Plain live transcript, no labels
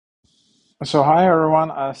So hi everyone.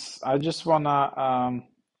 As I just wanna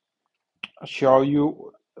show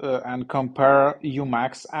you and compare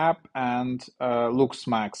Umax app and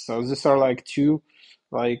LooksMax. So these are like two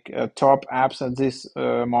top apps at this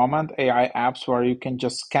moment, AI apps where you can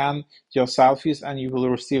just scan your selfies and you will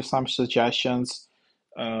receive some suggestions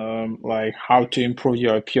like how to improve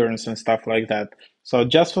your appearance and stuff like that. So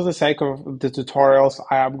just for the sake of the tutorials,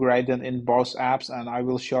 I upgraded in both apps and I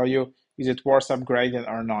will show you is it worth upgrading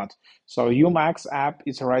or not. So Umax app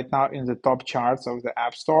is right now in the top charts of the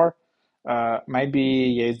App Store.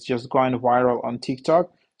 Maybe it's just going viral on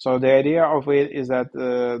TikTok. So the idea of it is that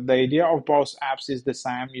the idea of both apps is the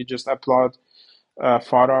same. You just upload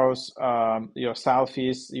photos, your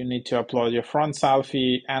selfies. You need to upload your front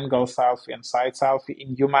selfie, angle selfie, and side selfie.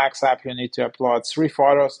 In Umax app, you need to upload 3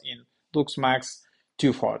 photos. In LooksMax,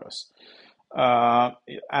 2 photos. Uh,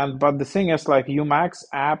 and but the thing is, like Umax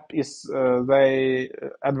app is they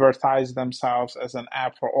advertise themselves as an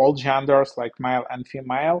app for all genders, like male and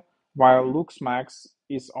female, while LooksMax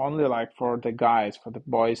is only like for the guys, for the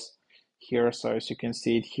boys here. So as you can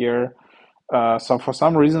see it here, so for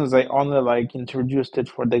some reasons they only like introduced it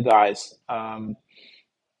for the guys.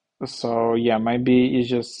 So yeah, maybe it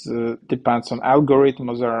just depends on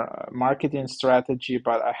algorithms or marketing strategy,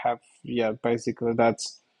 but I have yeah, basically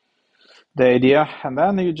that's the idea. And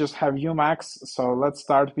then you just have Umax. So let's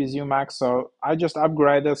start with Umax. So I just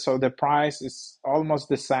upgraded. So the price is almost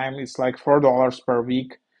the same. It's like $4 per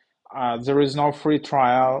week. There is no free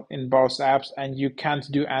trial in both apps, and you can't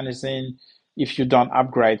do anything if you don't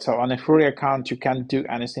upgrade. So on a free account, you can't do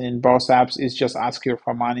anything in both apps. It's just ask you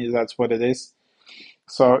for money. That's what it is.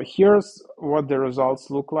 So here's what the results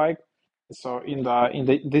look like. So in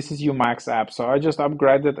the this is Umax app. So I just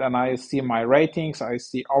upgraded and I see my ratings. I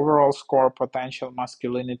see overall score, potential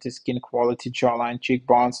masculinity, skin quality, jawline,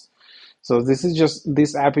 cheekbones. So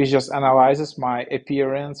this app is just analyzes my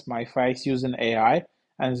appearance, my face using AI,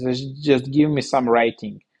 and just give me some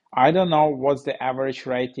rating. I don't know what's the average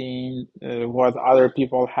rating, what other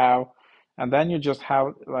people have, and then you just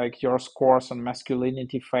have like your scores on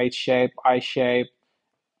masculinity, face shape,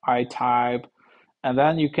 eye type, and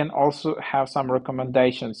then you can also have some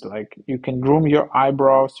recommendations, like you can groom your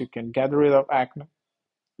eyebrows, you can get rid of acne,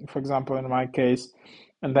 for example, in my case,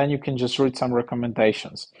 and then you can just read some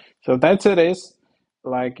recommendations. So that's it is.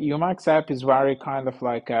 Like Umax app is very kind of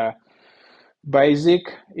like a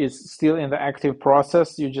basic, it's still in the active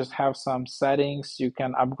process. You just have some settings, you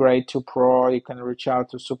can upgrade to pro, you can reach out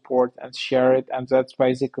to support and share it, and that's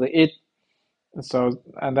basically it. So,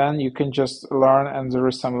 and then you can just learn, and there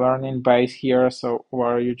is some learning base here, so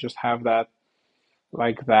where you just have that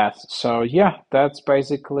like that. So yeah, that's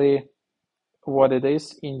basically what it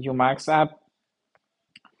is in Umax app.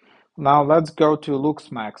 Now let's go to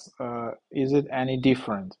LooksMax. Is it any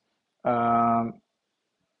different? Um,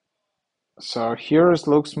 so here is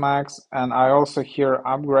LooksMax, and I also here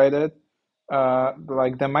upgraded.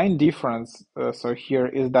 Like the main difference, so here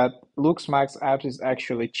is that LooksMax app is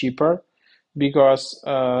actually cheaper because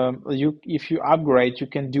you if you upgrade, you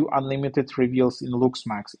can do unlimited reviews in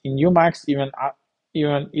LooksMax. In Umax, even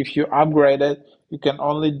if you upgrade it, you can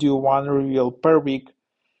only do one review per week,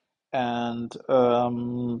 and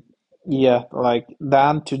yeah, like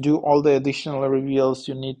then to do all the additional reveals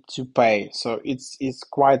you need to pay, so it's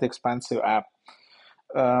quite expensive app.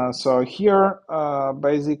 So here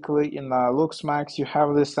basically in LooksMax you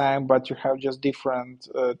have the same, but you have just different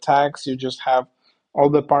tags. You just have all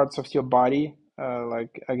the parts of your body,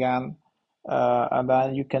 like again, and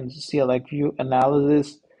then you can see like view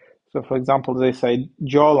analysis. So for example, they say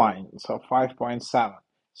jawline, so 5.7.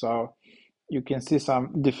 So you can see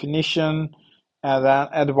some definition and then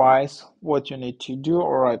advice what you need to do.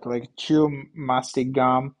 All right, like chew mastic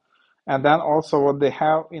gum. And then also what they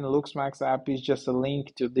have in LooksMax app is just a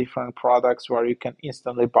link to different products where you can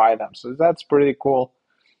instantly buy them. So that's pretty cool.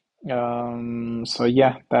 So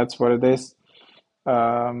yeah, that's what it is.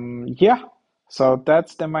 Yeah, so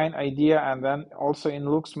that's the main idea. And then also in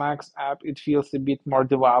LooksMax app, it feels a bit more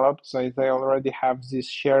developed. So they already have this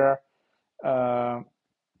uh,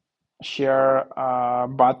 share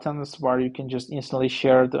buttons where you can just instantly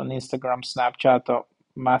share it on Instagram, Snapchat, or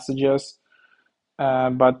messages.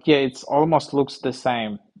 But yeah, it's almost looks the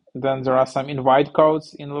same. Then there are some invite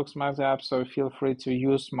codes in LooksMax app, so feel free to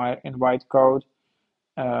use my invite code.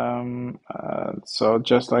 So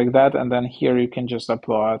just like that, and then here you can just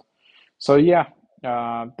upload. So yeah,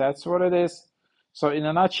 that's what it is. So in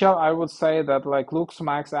a nutshell, I would say that like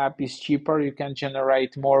LooksMax app is cheaper. You can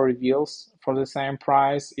generate more reviews for the same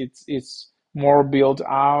price. It's more built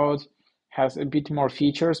out, has a bit more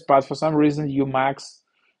features, but for some reason Umax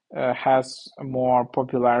has more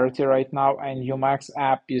popularity right now, and Umax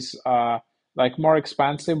app is like more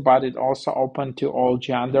expensive, but it also open to all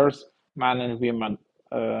genders, men and women.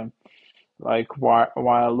 Uh, like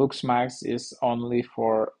while LooksMax is only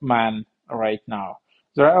for men right now.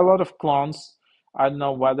 There are a lot of clones. I don't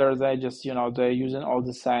know whether they just, they're using all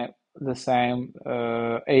the same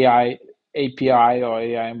AI API or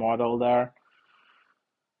AI model there.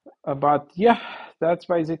 But yeah, that's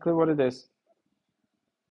basically what it is.